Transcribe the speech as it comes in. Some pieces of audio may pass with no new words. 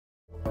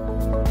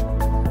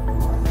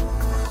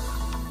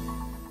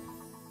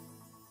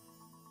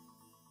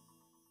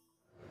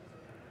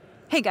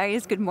Hey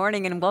guys, good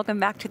morning and welcome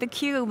back to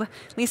theCUBE.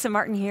 Lisa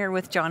Martin here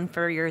with John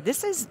Furrier.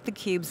 This is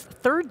theCUBE's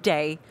third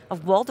day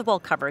of wall-to-wall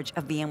coverage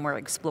of VMware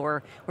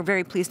Explorer. We're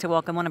very pleased to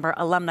welcome one of our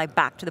alumni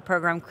back to the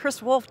program.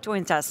 Chris Wolf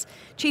joins us,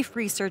 Chief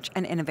Research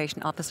and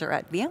Innovation Officer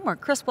at VMware.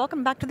 Chris,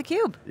 welcome back to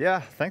theCUBE. Yeah,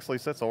 thanks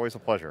Lisa, it's always a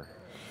pleasure.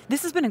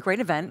 This has been a great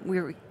event.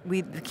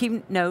 The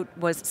keynote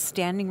was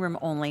standing room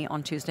only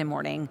on Tuesday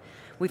morning.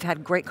 We've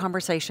had great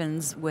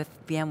conversations with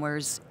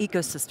VMware's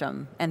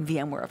ecosystem and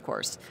VMware, of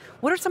course.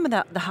 What are some of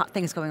the hot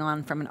things going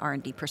on from an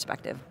R&D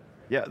perspective?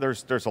 Yeah,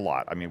 there's a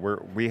lot. I mean,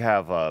 we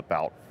have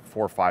about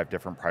 4 or 5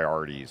 different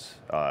priorities,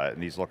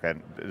 and this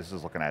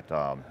is looking at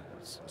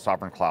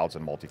sovereign clouds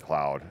and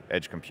multi-cloud,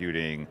 edge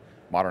computing,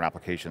 modern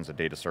applications and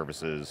data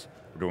services.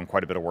 We're doing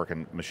quite a bit of work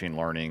in machine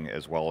learning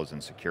as well as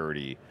in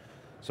security.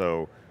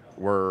 So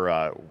we're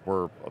a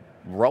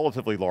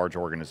relatively large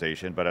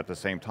organization, but at the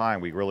same time,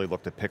 we really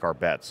look to pick our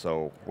bets.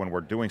 So when we're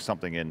doing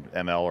something in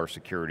ML or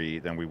security,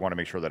 then we want to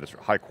make sure that it's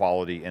high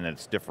quality and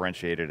it's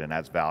differentiated and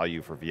adds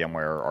value for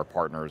VMware, our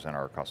partners, and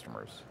our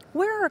customers.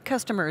 Where are our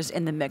customers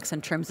in the mix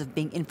in terms of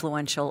being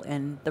influential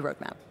in the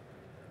roadmap?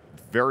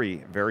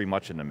 Very, very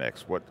much in the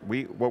mix. What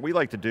we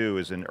like to do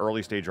is in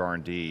early stage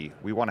R&D,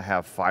 we want to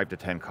have 5 to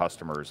 10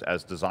 customers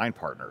as design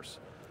partners.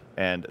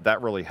 And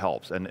that really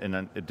helps. And in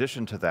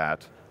addition to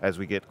that, as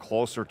we get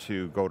closer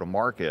to go to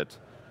market,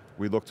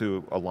 we look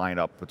to align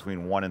up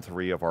between 1 and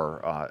 3 of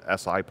our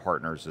SI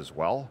partners as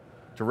well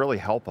to really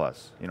help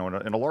us. You know,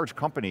 in a large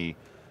company,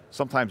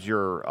 sometimes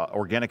your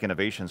organic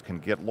innovations can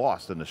get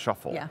lost in the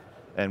shuffle. Yeah.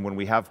 And when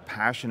we have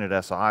passionate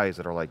SIs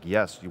that are like,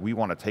 yes, we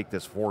want to take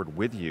this forward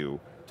with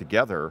you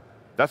together,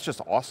 that's just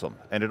awesome.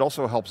 And it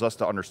also helps us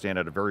to understand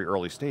at a very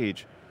early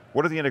stage,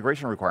 what are the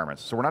integration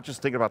requirements? So we're not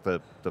just thinking about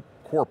the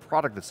core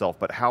product itself,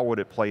 but how would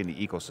it play in the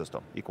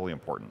ecosystem, equally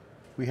important.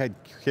 We had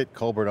Kit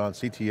Colbert on,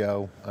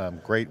 CTO,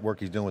 great work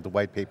he's doing with the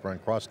white paper on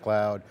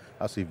cross-cloud,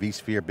 obviously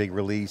vSphere, big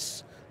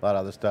release, a lot of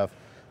other stuff.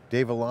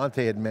 Dave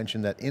Vellante had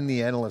mentioned that in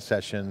the analyst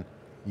session,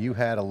 you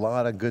had a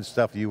lot of good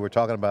stuff you were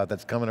talking about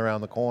that's coming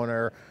around the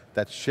corner,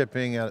 that's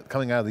shipping,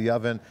 coming out of the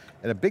oven,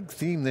 and a big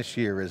theme this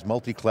year is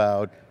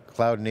multi-cloud,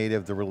 cloud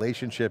native, the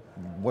relationship,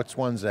 which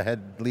one's a head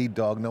lead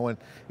dog, no one,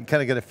 you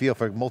kind of get a feel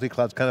for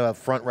multi-cloud's kind of up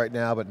front right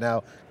now, but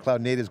now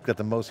cloud native's got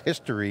the most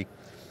history.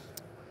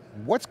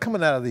 What's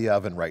coming out of the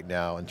oven right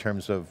now in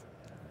terms of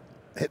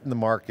hitting the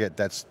market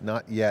that's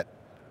not yet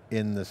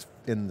in the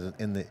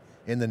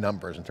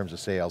numbers in terms of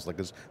sales? Like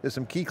there's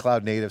some key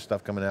cloud native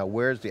stuff coming out.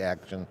 Where's the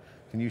action?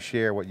 Can you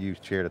share what you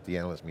shared at the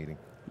analyst meeting?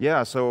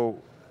 Yeah, so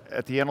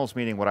at the analyst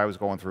meeting, what I was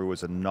going through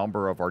was a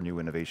number of our new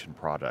innovation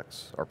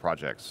projects.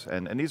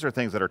 And these are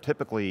things that are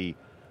typically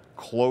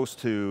close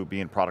to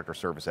being product or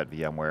service at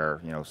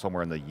VMware, you know,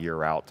 somewhere in the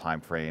year out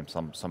time frame.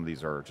 Some of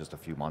these are just a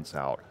few months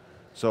out.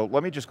 So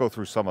let me just go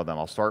through some of them.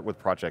 I'll start with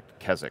Project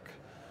Keswick.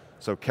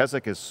 So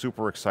Keswick is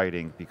super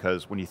exciting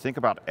because when you think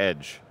about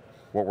edge,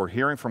 what we're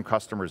hearing from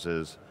customers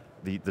is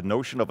the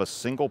notion of a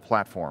single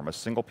platform, a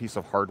single piece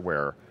of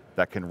hardware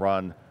that can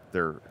run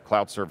their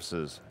cloud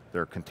services,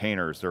 their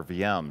containers, their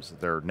VMs,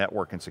 their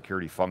network and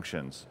security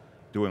functions.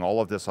 Doing all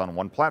of this on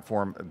one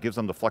platform gives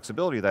them the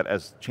flexibility that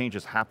as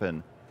changes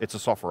happen, it's a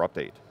software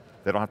update.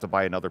 They don't have to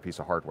buy another piece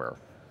of hardware.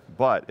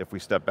 But if we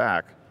step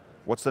back,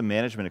 what's the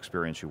management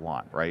experience you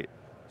want, right?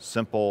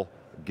 Simple,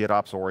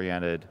 GitOps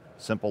oriented,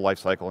 simple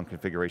lifecycle and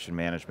configuration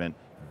management,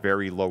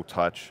 very low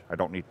touch. I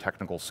don't need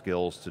technical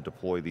skills to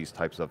deploy these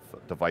types of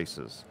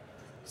devices.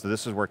 So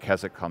this is where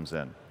Keswick comes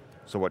in.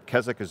 So what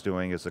Keswick is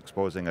doing is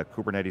exposing a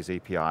Kubernetes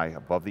API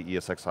above the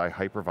ESXi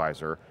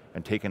hypervisor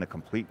and taking a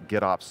complete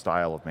GitOps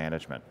style of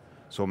management.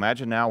 So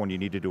imagine now when you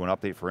need to do an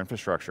update for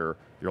infrastructure,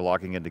 you're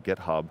logging into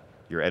GitHub,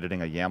 you're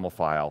editing a YAML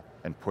file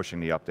and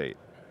pushing the update.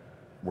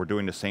 We're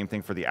doing the same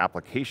thing for the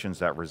applications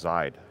that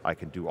reside. I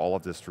can do all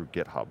of this through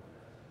GitHub.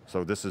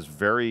 So this is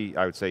very,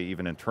 I would say,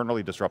 even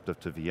internally disruptive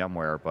to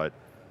VMware, but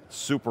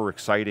super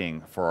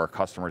exciting for our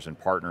customers and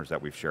partners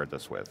that we've shared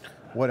this with.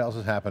 What else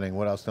is happening?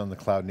 What else on the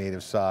cloud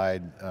native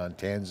side?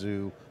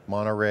 Tanzu,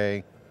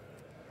 Monterey,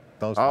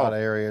 those lot of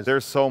areas?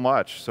 There's so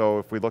much. So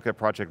if we look at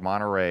Project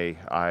Monterey,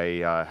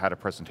 I had a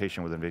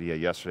presentation with NVIDIA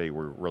yesterday.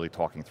 We're really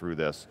talking through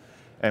this.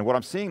 And what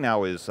I'm seeing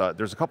now is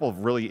there's a couple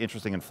of really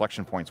interesting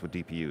inflection points with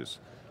DPUs.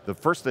 The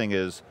first thing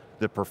is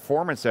the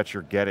performance that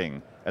you're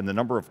getting and the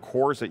number of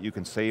cores that you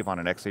can save on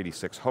an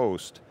x86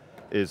 host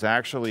is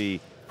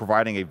actually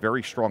providing a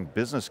very strong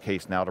business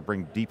case now to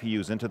bring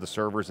DPUs into the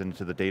servers and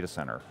into the data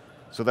center.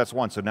 So that's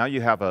one, so now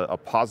you have a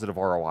positive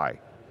ROI.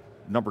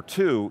 Number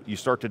 2, you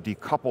start to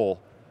decouple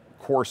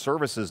core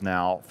services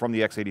now from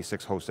the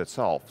x86 host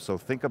itself. So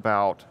think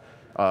about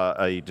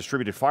a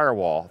distributed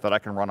firewall that I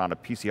can run on a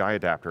PCI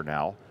adapter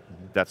now,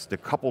 that's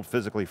decoupled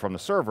physically from the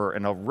server,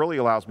 and it really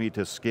allows me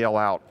to scale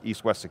out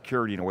east-west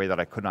security in a way that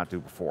I could not do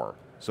before.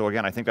 So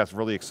again, I think that's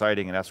really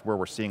exciting, and that's where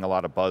we're seeing a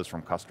lot of buzz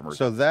from customers.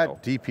 So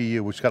that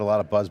DPU, which got a lot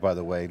of buzz by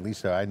the way,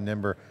 Lisa, I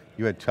remember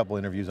you had a couple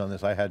interviews on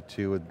this, I had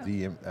two with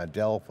the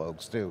Dell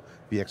folks too,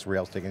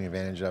 VxRail's taking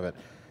advantage of it.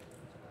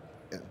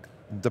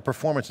 The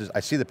performance is, I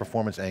see the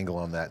performance angle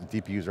on that, and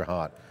DPUs are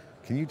hot.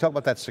 Can you talk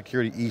about that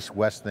security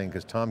east-west thing?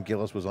 Because Tom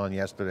Gillis was on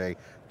yesterday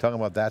talking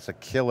about that's a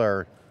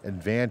killer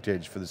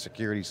advantage for the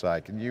security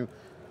side. Can you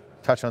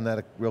touch on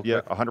that real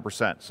quick? Yeah,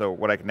 100%. So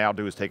what I can now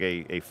do is take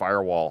a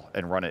firewall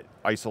and run it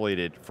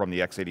isolated from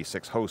the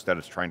x86 host that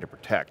it's trying to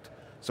protect.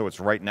 So it's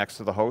right next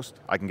to the host.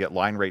 I can get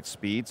line rate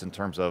speeds in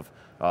terms of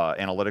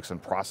analytics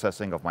and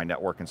processing of my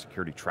network and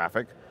security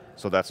traffic.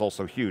 So that's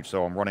also huge.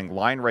 So I'm running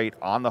line rate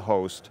on the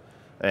host,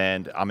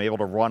 and I'm able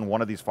to run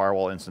one of these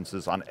firewall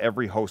instances on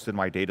every host in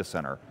my data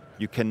center.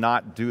 You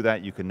cannot do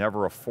that, you can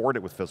never afford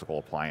it with physical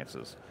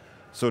appliances.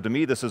 So to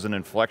me, this is an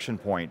inflection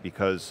point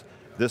because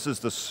this is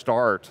the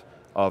start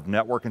of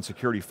network and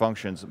security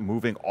functions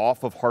moving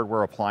off of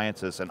hardware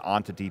appliances and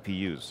onto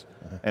DPUs.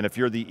 And if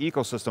you're the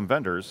ecosystem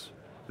vendors,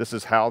 this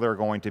is how they're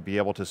going to be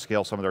able to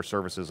scale some of their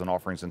services and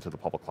offerings into the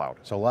public cloud.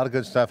 So a lot of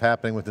good stuff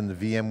happening within the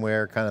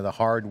VMware, kind of the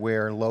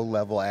hardware,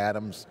 low-level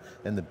atoms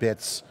and the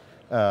bits,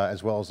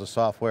 as well as the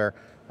software.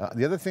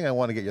 The other thing I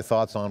want to get your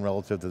thoughts on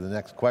relative to the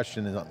next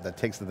question that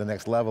takes to the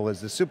next level is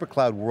the super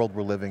cloud world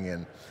we're living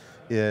in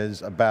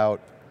is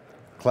about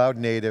cloud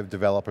native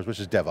developers, which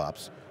is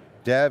DevOps.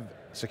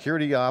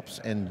 Security ops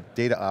and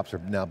data ops are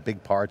now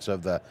big parts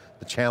of the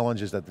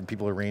challenges that the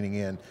people are reining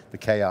in, the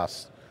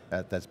chaos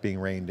that's being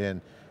reined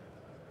in.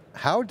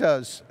 How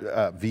does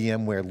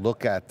VMware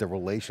look at the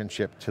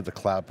relationship to the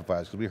cloud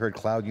providers? Because we heard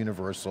cloud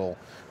universal,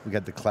 we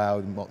got the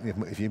cloud,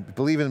 if you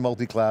believe in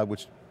multi-cloud,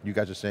 which you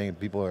guys are saying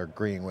people are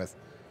agreeing with,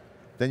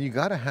 then you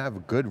got to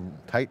have good,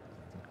 tight,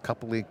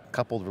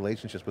 coupled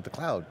relationships with the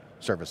cloud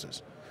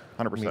services.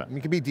 100%. I mean,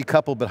 it can be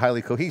decoupled but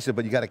highly cohesive,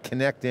 but you got to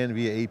connect in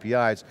via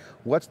APIs.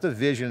 What's the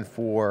vision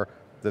for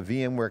the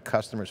VMware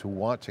customers who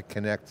want to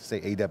connect, say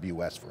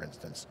AWS for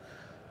instance?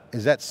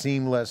 Is that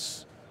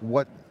seamless?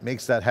 What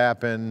makes that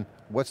happen?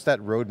 What's that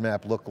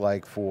roadmap look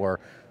like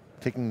for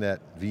taking that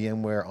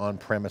VMware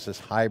on-premises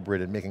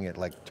hybrid and making it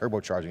like,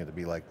 turbocharging it to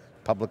be like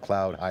public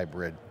cloud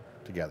hybrid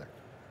together?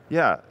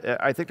 Yeah,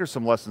 I think there's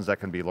some lessons that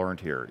can be learned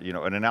here. You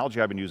know, an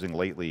analogy I've been using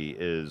lately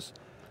is,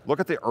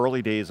 look at the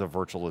early days of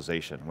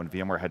virtualization when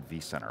VMware had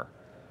vCenter,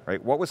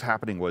 right? What was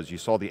happening was you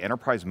saw the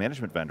enterprise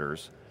management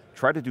vendors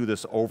try to do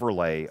this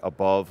overlay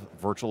above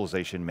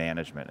virtualization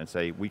management and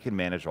say, we can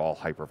manage all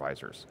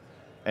hypervisors.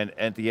 And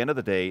at the end of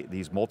the day,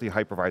 these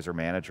multi-hypervisor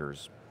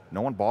managers,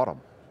 no one bought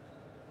them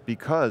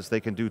because they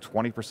can do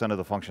 20% of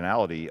the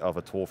functionality of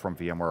a tool from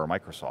VMware or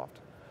Microsoft.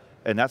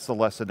 And that's the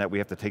lesson that we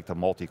have to take to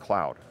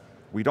multi-cloud.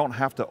 We don't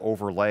have to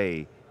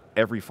overlay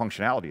every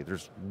functionality.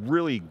 There's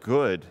really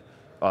good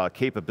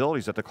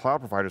capabilities that the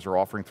cloud providers are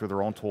offering through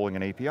their own tooling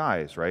and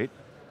APIs, right?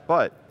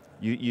 But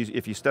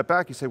if you step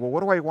back, you say, well, what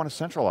do I want to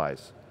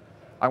centralize?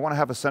 I want to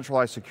have a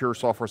centralized secure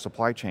software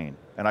supply chain,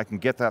 and I can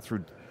get that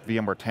through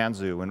VMware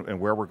Tanzu and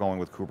where we're going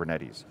with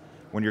Kubernetes.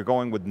 When you're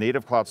going with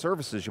native cloud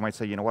services, you might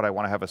say, you know what, I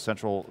want to have a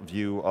central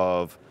view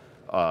of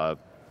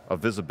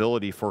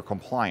visibility for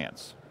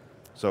compliance.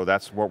 So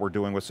that's what we're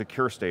doing with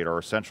Secure State, or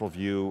a central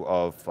view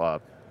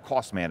of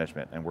cost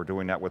management, and we're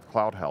doing that with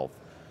Cloud Health.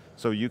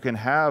 So you can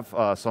have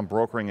some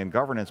brokering and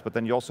governance, but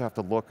then you also have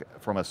to look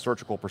from a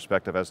surgical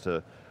perspective as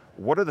to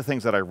what are the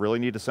things that I really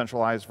need to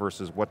centralize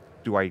versus what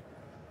do I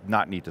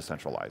not need to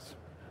centralize.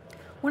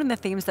 One of the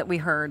themes that we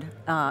heard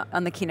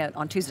on the keynote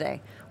on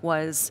Tuesday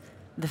was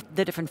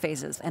the different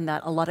phases, and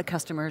that a lot of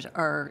customers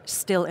are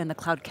still in the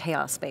cloud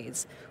chaos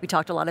phase. We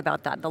talked a lot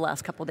about that the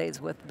last couple of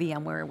days with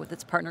VMware, with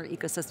its partner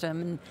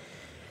ecosystem,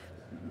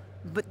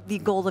 but the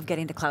goal of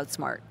getting to cloud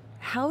smart.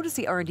 How does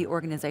the R&D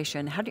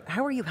organization,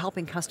 how are you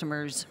helping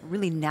customers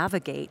really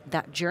navigate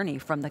that journey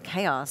from the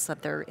chaos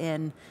that they're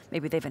in,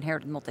 maybe they've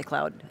inherited a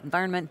multi-cloud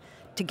environment,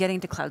 to getting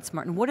to cloud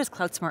smart, and what does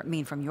cloud smart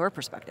mean from your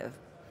perspective?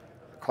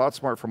 Cloud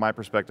smart from my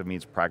perspective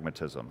means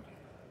pragmatism.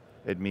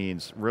 It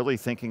means really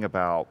thinking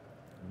about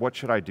what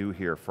should I do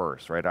here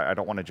first, right? I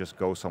don't want to just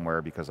go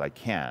somewhere because I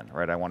can,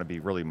 right? I want to be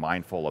really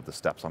mindful of the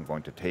steps I'm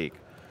going to take.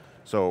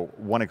 So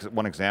one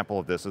example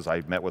of this is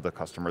I met with a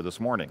customer this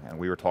morning, and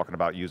we were talking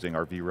about using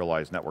our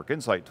vRealize Network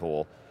Insight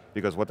tool,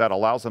 because what that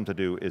allows them to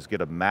do is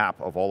get a map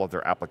of all of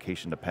their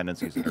application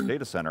dependencies in their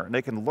data center, and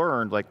they can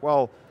learn, like,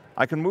 well,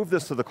 I can move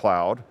this to the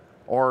cloud,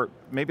 or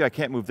maybe I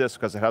can't move this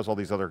because it has all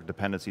these other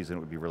dependencies and it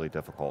would be really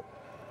difficult.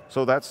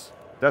 So that's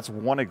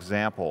one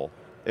example.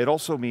 It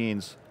also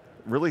means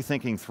really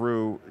thinking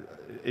through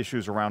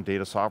issues around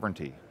data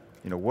sovereignty.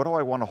 You know, what do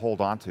I want to hold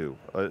on to?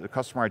 A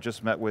customer I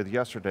just met with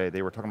yesterday,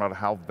 they were talking about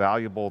how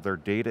valuable their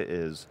data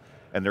is,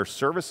 and there's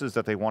services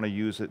that they want to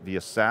use it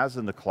via SaaS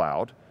in the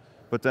cloud,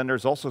 but then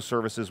there's also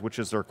services which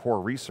is their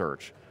core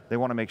research. They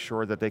want to make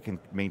sure that they can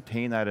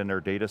maintain that in their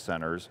data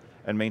centers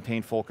and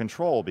maintain full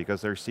control,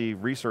 because they see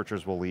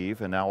researchers will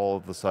leave, and now all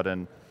of a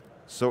sudden,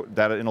 so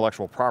that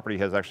intellectual property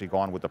has actually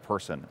gone with the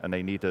person, and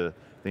they need to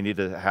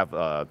have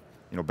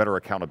better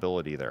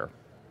accountability there.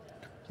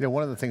 You know,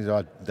 one of the things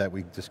that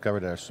we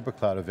discovered at our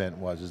SuperCloud event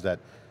is that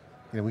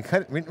we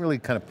didn't really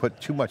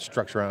put too much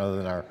structure on, other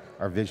than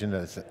our vision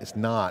that it's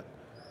not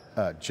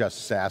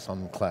just SaaS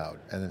on the cloud,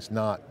 and it's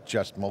not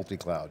just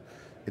multi-cloud.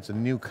 It's a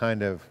new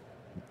kind of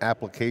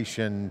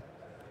application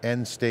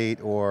end state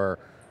or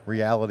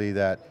reality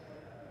that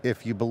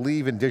if you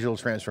believe in digital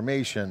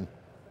transformation,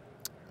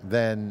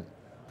 then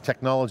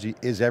technology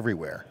is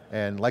everywhere.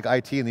 And like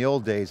IT in the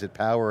old days, it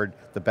powered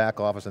the back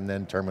office and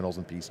then terminals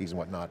and PCs and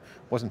whatnot.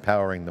 It wasn't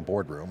powering the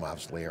boardroom,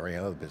 obviously, or any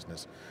other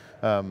business.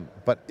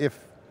 But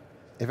if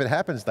it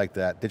happens like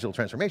that, digital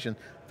transformation,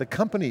 the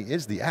company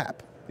is the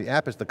app. The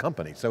app is the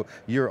company, so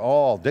you're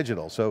all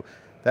digital. So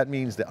that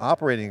means the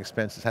operating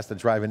expenses has to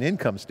drive an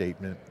income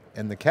statement,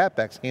 and the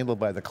CapEx handled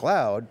by the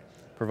cloud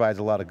provides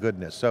a lot of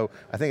goodness. So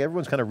I think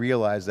everyone's kind of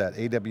realized that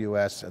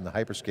AWS and the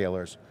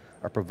hyperscalers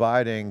are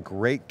providing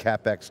great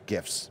CapEx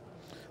gifts.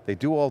 They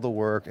do all the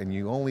work and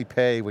you only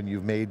pay when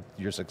you've made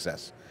your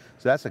success.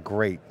 So that's a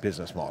great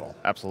business model.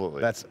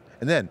 Absolutely.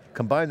 And then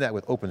combine that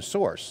with open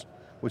source,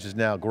 which is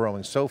now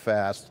growing so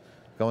fast,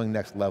 going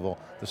next level.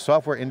 The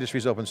software industry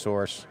is open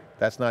source.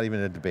 That's not even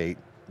a debate.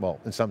 Well,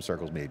 in some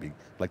circles maybe,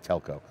 like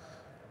telco.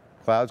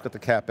 Cloud's got the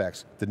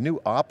CapEx. The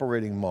new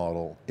operating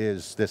model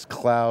is this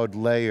cloud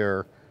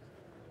layer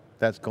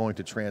that's going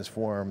to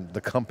transform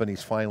the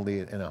companies finally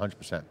in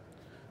 100%.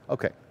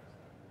 Okay,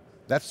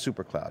 that's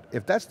super cloud.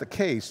 If that's the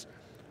case,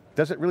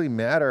 does it really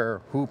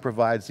matter who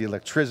provides the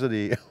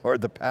electricity or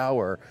the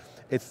power?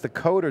 It's the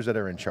coders that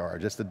are in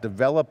charge. It's the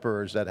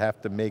developers that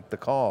have to make the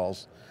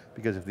calls,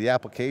 because if the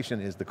application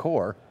is the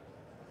core,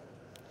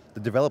 the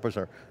developers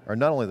are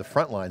not only the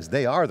front lines,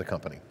 they are the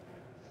company.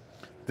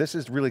 This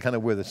is really kind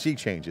of where the sea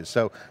changes.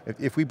 So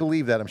if we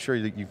believe that, I'm sure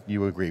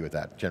you agree with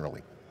that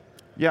generally.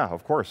 Yeah,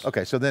 of course.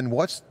 Okay, so then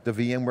what's the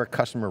VMware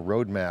customer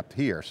roadmap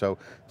here? So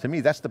to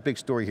me, that's the big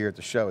story here at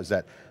the show, is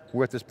that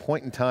we're at this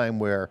point in time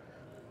where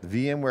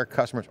VMware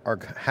customers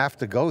have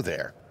to go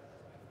there.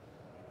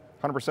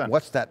 100%.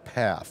 What's that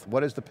path?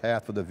 What is the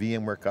path for the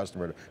VMware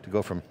customer to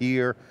go from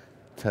here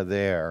to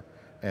there?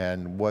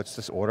 And what's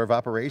this order of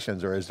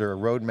operations, or is there a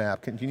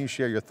roadmap? Can you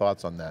share your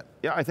thoughts on that?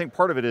 Yeah, I think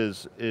part of it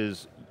is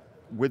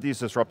with these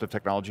disruptive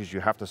technologies,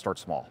 you have to start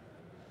small.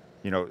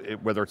 You know,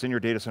 whether it's in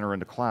your data center or in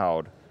the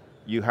cloud,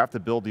 you have to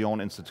build the own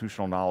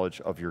institutional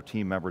knowledge of your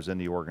team members in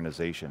the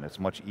organization. It's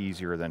much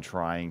easier than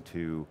trying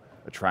to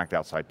attract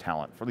outside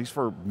talent, at least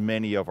for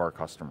many of our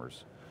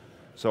customers.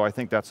 So I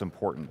think that's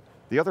important.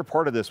 The other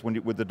part of this,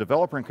 with the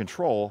developer in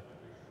control,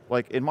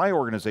 like in my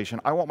organization,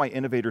 I want my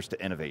innovators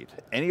to innovate.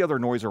 Any other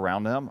noise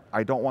around them,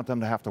 I don't want them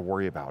to have to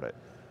worry about it.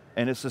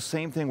 And it's the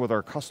same thing with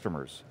our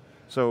customers.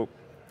 So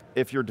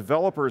if your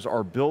developers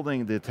are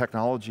building the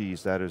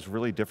technologies that is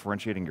really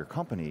differentiating your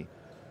company,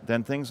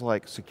 then things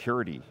like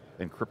security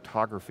and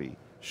cryptography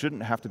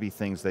shouldn't have to be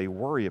things they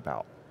worry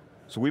about.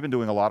 So we've been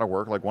doing a lot of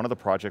work, like one of the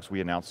projects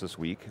we announced this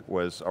week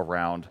was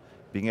around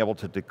being able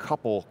to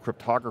decouple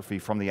cryptography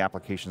from the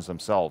applications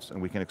themselves, and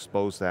we can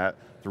expose that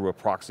through a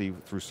proxy,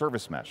 through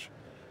service mesh.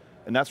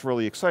 And that's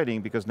really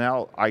exciting because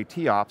now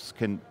IT ops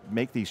can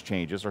make these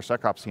changes, or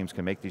SecOps teams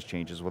can make these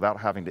changes without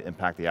having to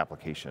impact the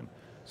application.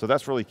 So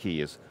that's really key,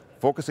 is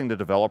focusing the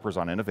developers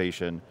on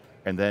innovation,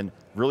 and then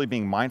really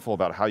being mindful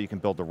about how you can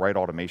build the right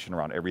automation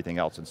around everything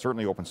else, and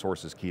certainly open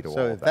source is key to all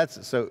of that.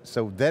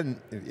 So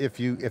then,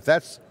 if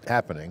that's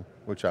happening,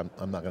 which I'm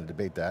not going to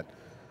debate that,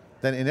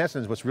 then in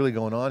essence what's really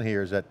going on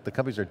here is that the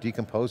companies are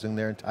decomposing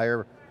their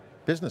entire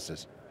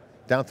businesses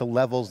down to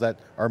levels that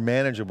are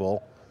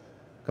manageable,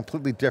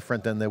 completely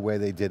different than the way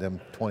they did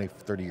them 20,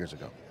 30 years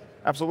ago.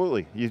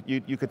 Absolutely,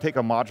 you could take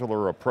a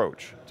modular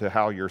approach to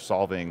how you're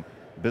solving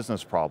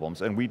business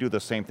problems, and we do the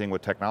same thing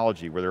with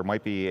technology, where there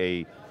might be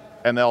a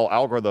ML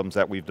algorithms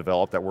that we've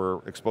developed that we're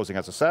exposing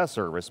as a SaaS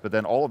service, but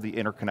then all of the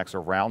interconnects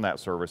around that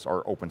service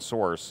are open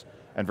source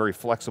and very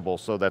flexible,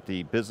 so that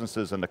the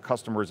businesses and the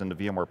customers and the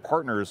VMware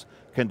partners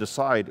can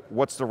decide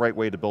what's the right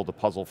way to build a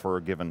puzzle for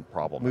a given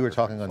problem. We were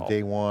talking on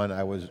day one,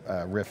 I was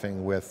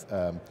riffing with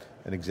an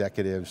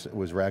executives, it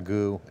was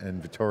Raghu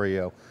and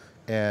Vittorio,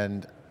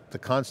 and the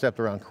concept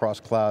around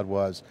cross-cloud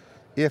was,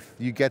 if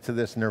you get to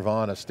this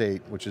nirvana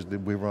state, which is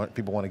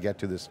people want to get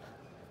to this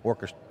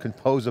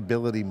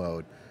composability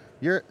mode,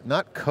 you're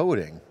not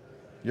coding,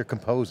 you're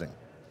composing.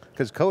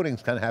 Because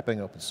coding's kind of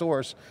happening open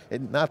source,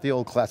 not the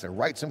old classic,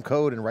 write some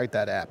code and write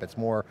that app. It's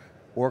more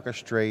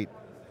orchestrate,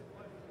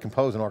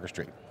 compose and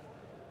orchestrate.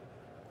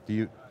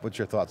 What's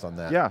your thoughts on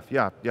that?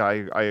 Yeah,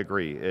 I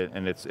agree.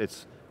 And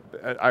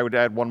I would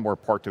add one more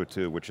part to it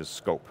too, which is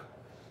scope.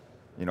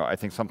 You know, I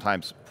think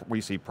sometimes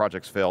we see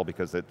projects fail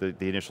because the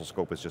initial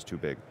scope is just too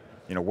big.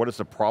 You know, what is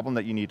the problem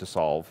that you need to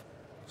solve,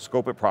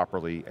 scope it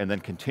properly, and then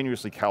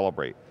continuously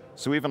calibrate.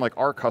 So even like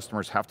our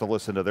customers have to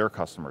listen to their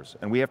customers,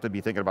 and we have to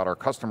be thinking about our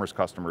customers'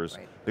 customers,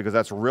 right, because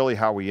that's really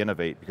how we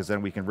innovate, because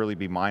then we can really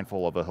be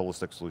mindful of a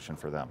holistic solution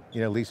for them.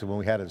 You know, Lisa, when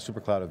we had a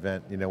SuperCloud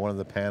event, you know, one of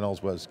the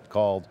panels was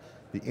called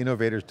The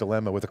Innovator's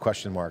Dilemma with a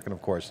question mark, and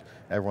of course,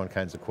 everyone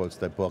kinds of quotes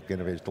that book,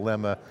 Innovator's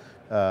Dilemma,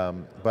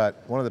 but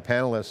one of the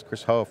panelists,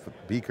 Chris Hoff,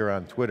 Beaker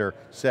on Twitter,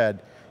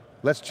 said,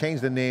 let's change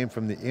the name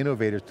from the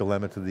Innovator's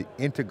Dilemma to the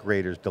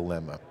Integrator's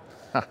Dilemma.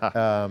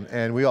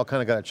 And we all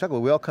kind of got a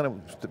chuckle. We all kind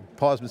of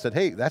paused and said,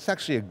 hey, that's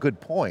actually a good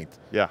point.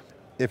 Yeah.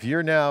 If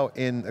you're now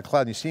in a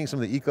cloud and you're seeing some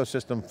of the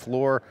ecosystem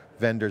floor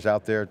vendors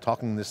out there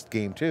talking this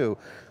game too,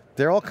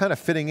 they're all kind of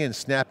fitting in,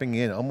 snapping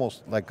in,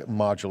 almost like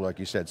modular, like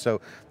you said.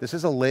 So this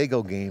is a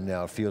Lego game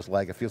now, it feels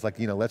like. It feels like,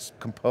 let's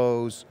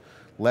compose,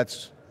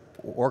 let's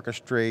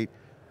orchestrate,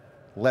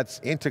 let's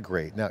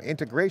integrate. Now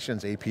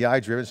integration's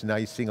API driven, so now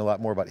you're seeing a lot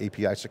more about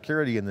API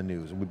security in the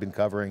news. And we've been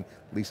covering,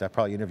 at least I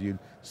probably interviewed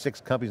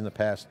 6 companies in the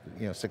past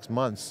 6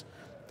 months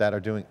that are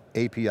doing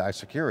API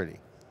security.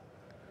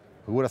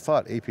 Who would have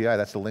thought API,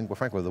 that's the lingua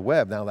franca of the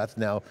web, now that's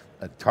now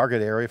a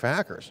target area for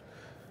hackers.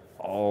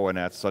 Oh, and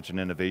that's such an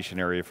innovation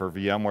area for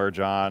VMware,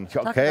 John.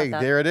 Okay,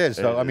 there it is.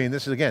 So I mean,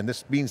 this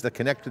means the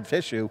connective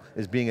tissue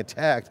is being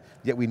attacked,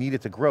 yet we need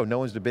it to grow. No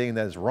one's debating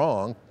that it's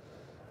wrong,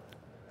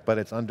 but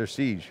it's under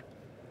siege.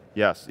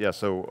 Yes, yes,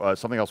 so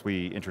something else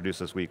we introduced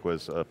this week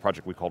was a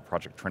project we called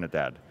Project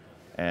Trinidad.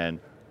 And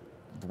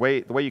the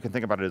way you can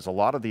think about it is a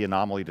lot of the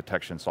anomaly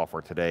detection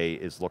software today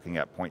is looking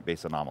at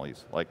point-based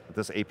anomalies. Like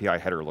this API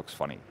header looks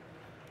funny.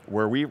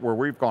 Where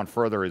we've gone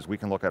further is we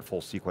can look at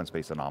full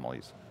sequence-based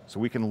anomalies. So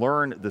we can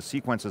learn the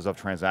sequences of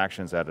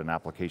transactions that an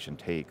application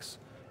takes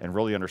and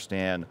really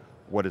understand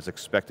what is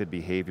expected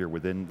behavior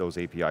within those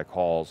API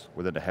calls,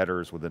 within the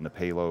headers, within the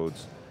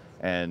payloads,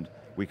 and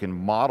we can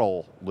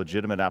model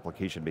legitimate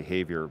application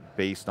behavior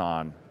based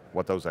on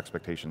what those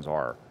expectations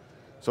are.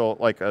 So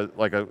like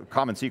a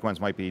common sequence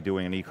might be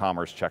doing an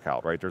e-commerce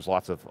checkout, right? There's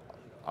lots of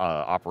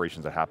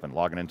operations that happen,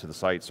 logging into the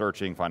site,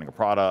 searching, finding a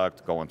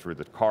product, going through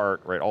the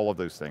cart, right? All of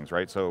those things,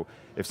 right? So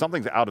if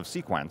something's out of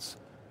sequence,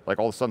 like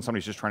all of a sudden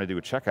somebody's just trying to do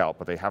a checkout,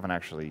 but they haven't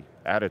actually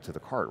added to the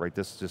cart, right?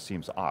 This just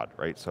seems odd,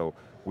 right? So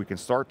we can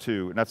start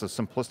to, and that's a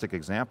simplistic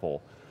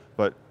example,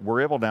 but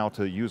we're able now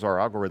to use our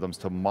algorithms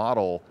to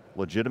model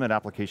legitimate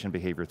application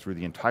behavior through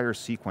the entire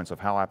sequence of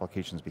how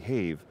applications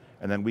behave,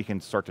 and then we can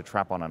start to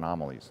trap on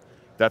anomalies.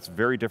 That's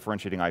very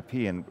differentiating IP,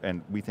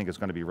 and we think is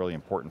going to be really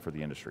important for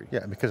the industry.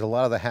 Yeah, because a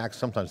lot of the hacks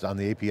sometimes on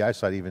the API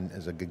side, even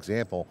as an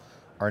example,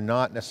 are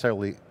not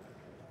necessarily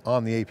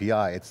on the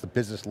API, it's the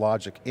business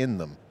logic in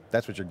them.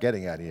 That's what you're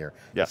getting at here.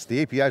 Yes.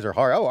 The APIs are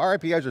hard. Oh, our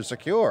APIs are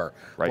secure.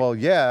 Right. Well,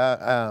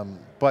 yeah,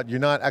 but you're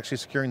not actually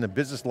securing the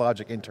business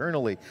logic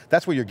internally.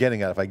 That's what you're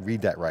getting at, if I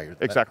read that right.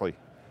 Exactly,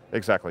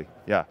 exactly,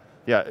 yeah.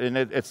 Yeah, and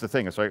it's the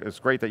thing, it's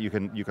great that you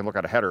can look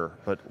at a header,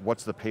 but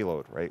what's the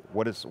payload, right?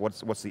 What's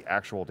the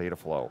actual data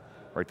flow,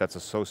 right, that's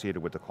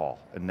associated with the call?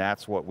 And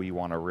that's what we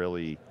want to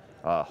really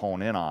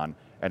hone in on,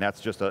 and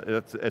that's just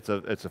it's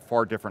a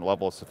far different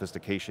level of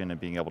sophistication and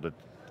being able to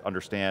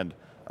understand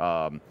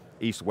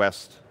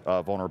east-west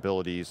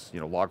vulnerabilities,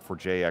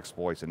 log4j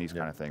exploits and these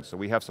kind of things. So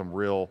we have some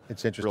real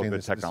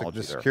good technology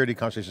the security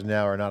conversations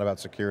now are not about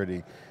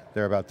security,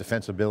 they're about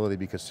defensibility,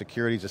 because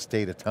security is a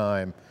state of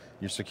time.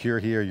 You're secure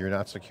here, you're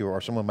not secure,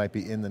 or someone might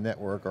be in the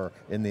network or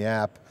in the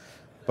app,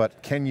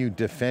 but can you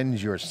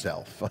defend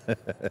yourself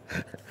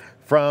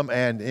from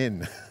and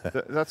in?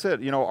 That's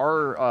it.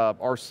 Our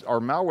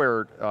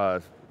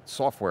malware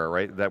software,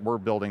 right, that we're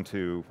building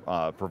to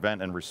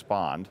prevent and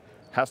respond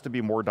has to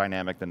be more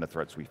dynamic than the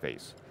threats we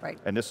face. Right.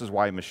 And this is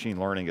why machine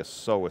learning is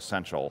so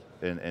essential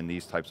in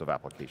these types of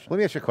applications. Let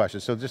me ask you a question.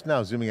 So just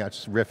now zooming out,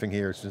 just riffing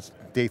here, since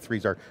day 3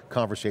 is our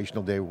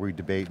conversational day where we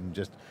debate and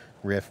just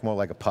riff, more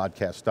like a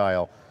podcast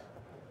style.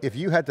 If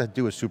you had to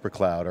do a super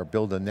cloud or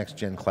build a next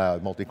gen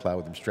cloud, multi-cloud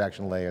with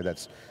abstraction layer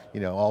that's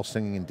all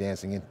singing and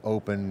dancing and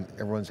open,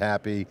 everyone's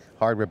happy,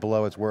 hardware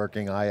below it's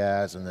working,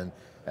 IaaS, and then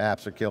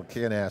apps are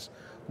kicking ass.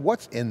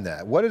 What's in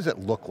that? What does it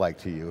look like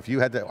to you? If you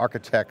had to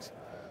architect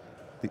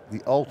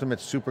the ultimate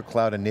super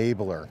cloud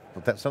enabler,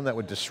 something that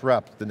would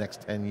disrupt the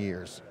next 10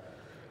 years,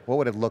 what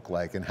would it look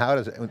like? And how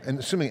does it, and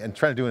assuming, and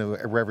trying to do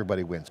it where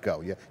everybody wins,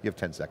 go. You have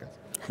 10 seconds.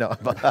 No.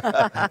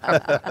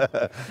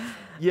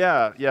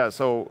 Yeah,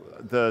 so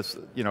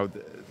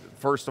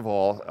first of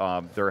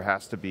all, there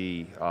has to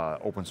be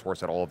open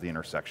source at all of the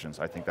intersections.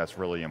 I think that's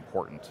really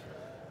important.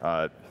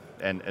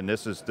 And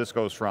this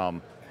goes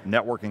from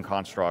networking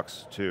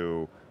constructs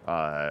to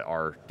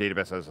our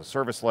database as a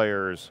service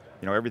layers,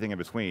 everything in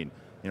between.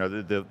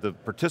 The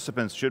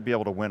participants should be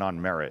able to win on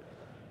merit.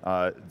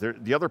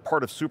 The other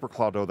part of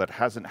SuperCloud, though, that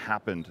hasn't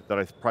happened, that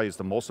I probably is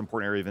the most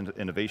important area of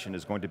innovation,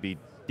 is going to be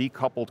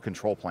decoupled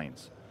control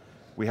planes.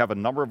 We have a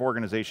number of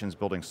organizations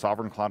building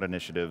sovereign cloud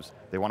initiatives.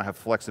 They want to have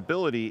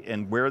flexibility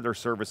in where their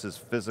services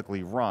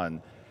physically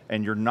run,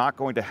 and you're not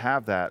going to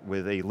have that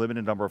with a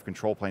limited number of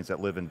control planes that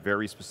live in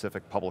very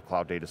specific public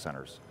cloud data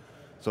centers.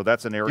 So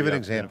that's an area. Give an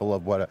example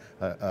of what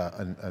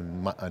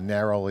a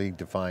narrowly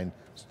defined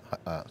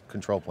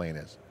control plane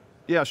is.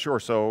 Yeah, sure.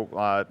 So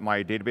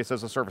my database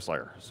as a service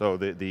layer. So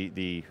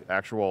the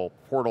actual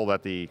portal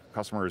that the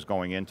customer is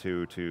going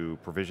into to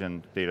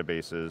provision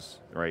databases,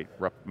 right,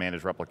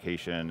 manage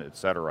replication, et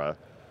cetera,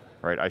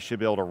 right, I should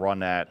be able to run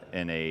that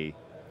in a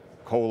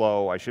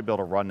colo. I should be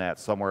able to run that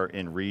somewhere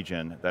in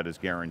region that is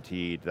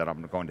guaranteed that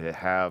I'm going to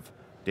have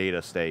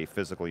data stay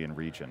physically in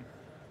region.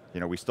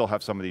 We still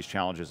have some of these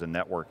challenges in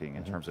networking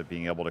in terms of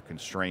being able to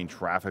constrain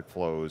traffic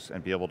flows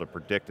and be able to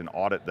predict and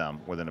audit them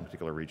within a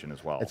particular region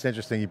as well. It's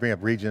interesting, you bring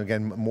up region,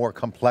 again, more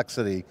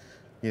complexity.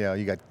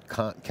 You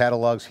got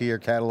catalogs here,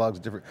 catalogs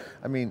different.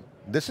 I mean,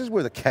 this is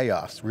where the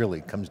chaos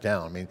really comes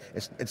down. I mean,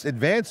 it's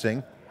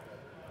advancing,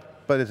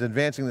 but it's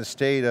advancing the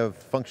state of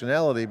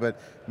functionality, but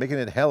making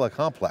it hella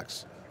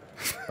complex.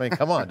 I mean,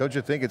 come on, don't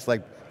you think it's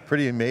like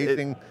pretty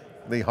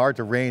amazingly hard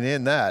to rein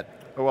in that?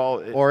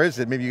 Well, or is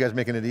it maybe you guys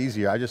making it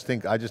easier? I just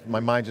think,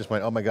 my mind just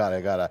went, oh my God, I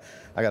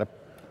gotta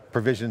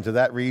provision to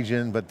that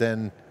region, but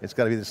then it's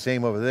got to be the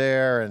same over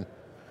there, and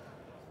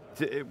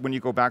when you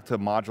go back to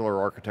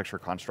modular architecture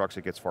constructs,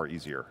 it gets far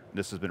easier.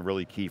 This has been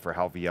really key for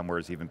how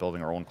VMware is even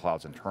building our own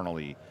clouds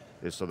internally,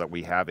 is so that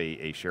we have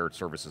a shared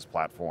services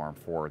platform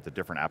for the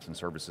different apps and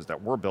services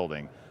that we're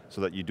building, so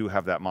that you do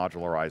have that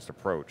modularized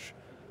approach.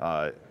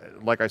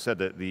 Like I said,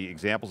 the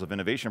examples of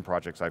innovation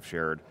projects I've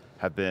shared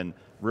have been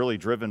really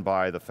driven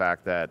by the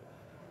fact that,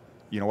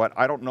 you know what,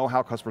 I don't know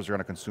how customers are going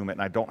to consume it,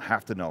 and I don't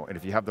have to know. And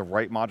if you have the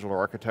right modular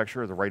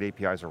architecture, the right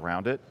APIs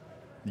around it,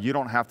 you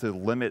don't have to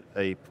limit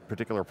a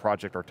particular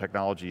project or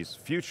technology's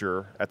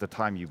future at the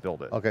time you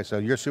build it. Okay, so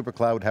your super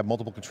cloud would have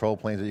multiple control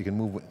planes that you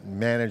can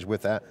manage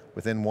with that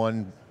within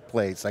one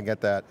place, I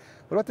get that.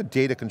 What about the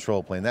data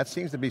control plane? That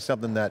seems to be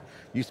something that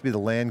used to be the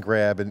land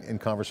grab in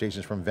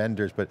conversations from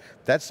vendors, but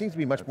that seems to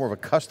be much more of a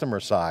customer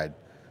side.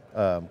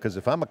 Because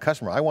if I'm a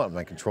customer, I want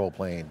my control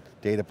plane,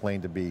 data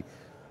plane to be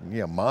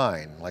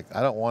mine. Like,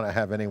 I don't want to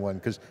have anyone,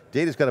 because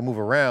data's got to move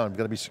around, it's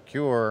got to be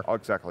secure. Oh,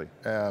 exactly.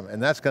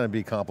 And that's going to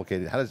be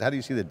complicated. How do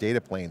you see the data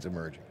planes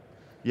emerging?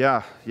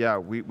 Yeah,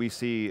 we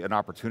see an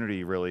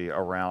opportunity really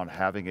around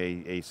having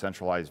a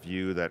centralized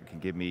view that can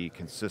give me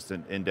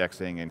consistent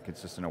indexing and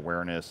consistent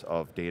awareness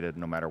of data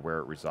no matter where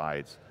it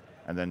resides.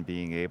 And then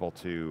being able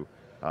to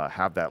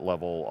have that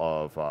level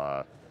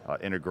of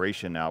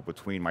integration now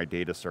between my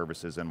data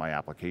services and my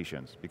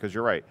applications. Because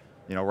you're right,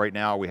 right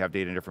now we have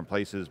data in different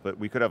places, but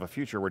we could have a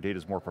future where data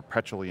is more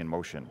perpetually in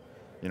motion.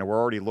 We're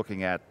already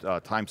looking at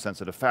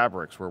time-sensitive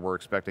fabrics where we're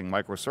expecting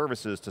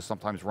microservices to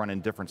sometimes run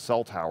in different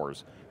cell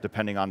towers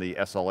depending on the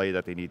SLA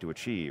that they need to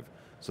achieve.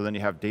 So then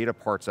you have data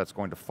parts that's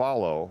going to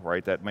follow,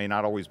 right, that may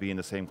not always be in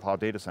the same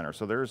cloud data center.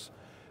 So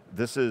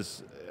this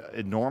is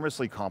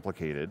enormously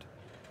complicated,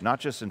 not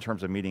just in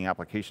terms of meeting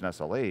application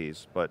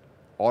SLAs, but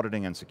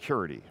auditing and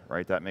security,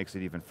 right? That makes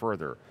it even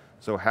further.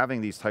 So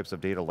having these types of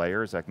data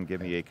layers that can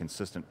give me a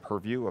consistent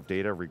purview of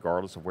data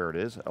regardless of where it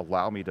is,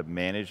 allow me to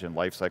manage and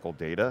lifecycle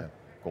data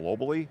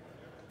globally,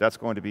 that's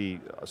going to be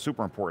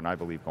super important, I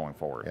believe, going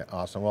forward. Yeah,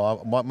 awesome.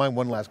 Well, my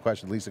one last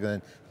question, Lisa going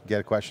to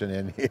get a question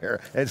in here.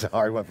 It's a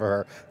hard one for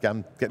her.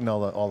 I'm getting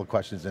all the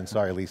questions in,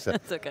 sorry Lisa.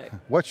 That's okay.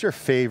 What's your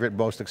favorite,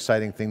 most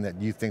exciting thing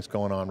that you think's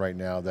going on right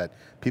now that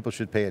people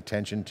should pay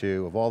attention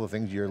to, of all the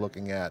things you're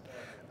looking at,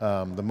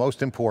 the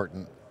most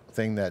important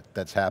thing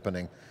that's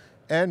happening?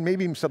 And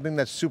maybe something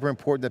that's super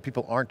important that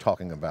people aren't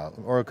talking about,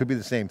 or it could be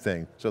the same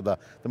thing. So the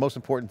most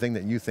important thing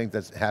that you think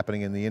that's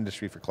happening in the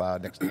industry for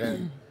cloud next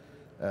gen,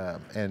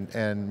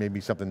 and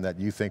maybe something that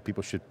you think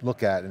people should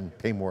look at and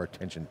pay more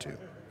attention to.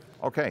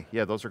 Okay,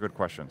 yeah, those are good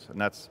questions. And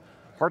that's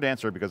hard to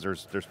answer because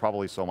there's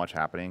probably so much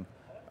happening.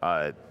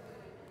 I've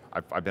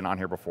been on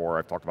here before,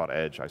 I've talked about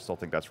edge. I still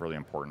think that's really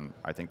important.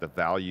 I think the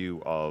value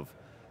of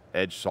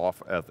edge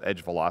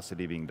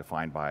velocity being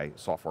defined by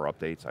software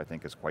updates, I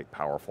think is quite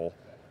powerful.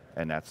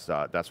 And that's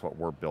what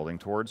we're building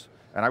towards.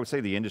 And I would say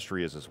the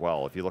industry is as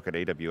well. If you look at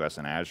AWS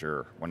and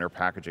Azure, when they're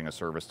packaging a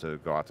service to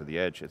go out to the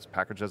edge, it's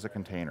packaged as a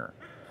container.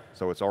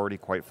 So it's already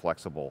quite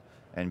flexible.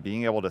 And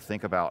being able to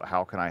think about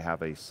how can I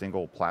have a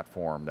single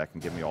platform that can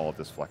give me all of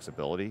this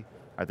flexibility,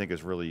 I think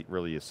is really,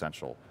 really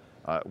essential.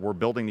 We're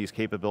building these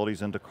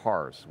capabilities into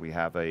cars. We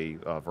have a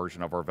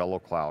version of our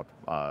VeloCloud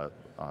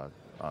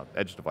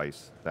edge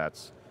device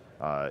that's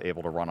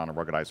able to run on a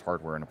ruggedized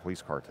hardware in a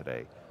police car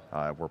today.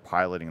 We're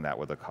piloting that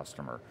with a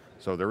customer.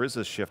 So there is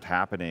this shift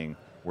happening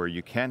where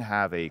you can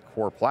have a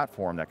core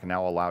platform that can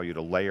now allow you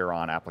to layer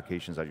on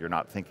applications that you're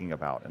not thinking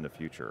about in the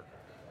future.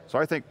 So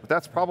I think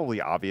that's probably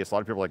obvious. A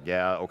lot of people are like,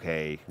 yeah,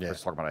 okay,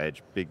 let's talk about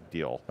edge, big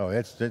deal. Oh,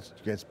 it's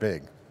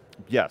big.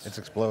 Yes. It's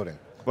exploding.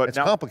 But it's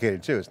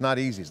complicated too, it's not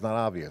easy, it's not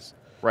obvious.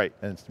 Right.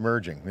 And it's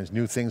merging, there's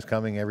new things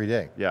coming every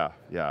day. Yeah,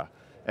 yeah.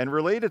 And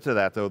related to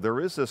that though, there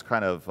is this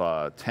kind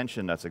of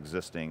tension that's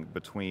existing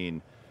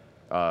between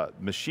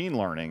machine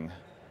learning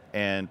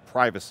and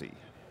privacy,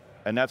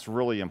 and that's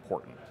really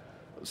important.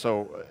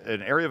 So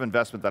an area of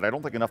investment that I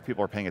don't think enough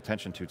people are paying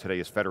attention to today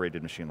is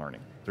federated machine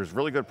learning. There's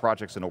really good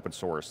projects in open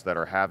source that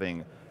are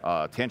having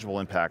tangible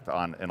impact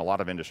in a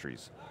lot of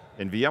industries.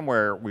 In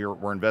VMware,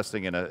 we're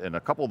investing in a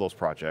couple of those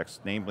projects,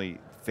 namely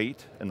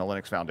Fate in the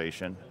Linux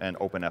Foundation and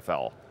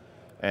OpenFL.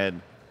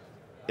 And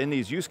in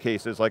these use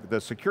cases, like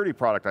the security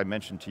product I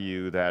mentioned to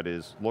you that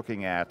is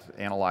looking at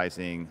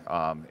analyzing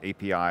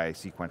API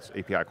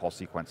call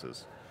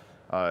sequences.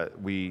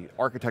 We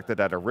architected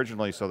that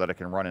originally so that it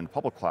can run in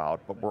public cloud,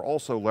 but we're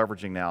also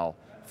leveraging now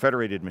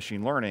federated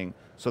machine learning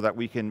so that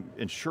we can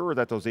ensure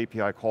that those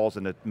API calls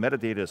and the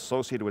metadata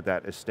associated with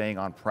that is staying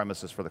on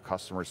premises for the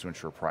customers to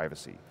ensure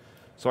privacy.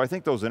 So I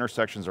think those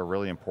intersections are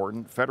really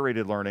important.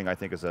 Federated learning, I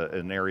think, is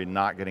an area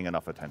not getting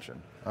enough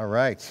attention. All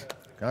right.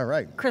 All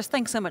right. Chris,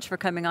 thanks so much for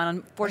coming on.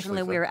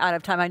 Unfortunately, we are out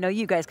of time. I know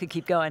you guys could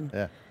keep going.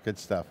 Yeah, good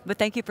stuff. But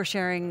thank you for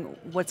sharing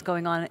what's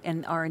going on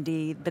in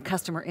R&D, the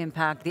customer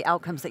impact, the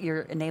outcomes that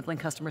you're enabling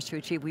customers to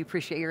achieve. We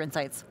appreciate your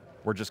insights.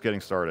 We're just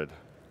getting started.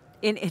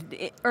 In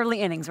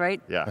early innings,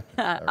 right? Yeah.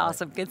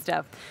 Awesome, good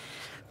stuff.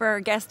 For our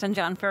guest and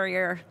John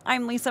Furrier,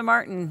 I'm Lisa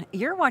Martin.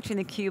 You're watching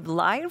theCUBE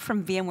live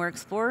from VMware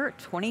Explorer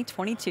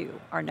 2022.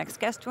 Our next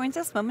guest joins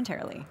us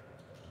momentarily.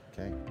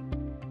 Okay.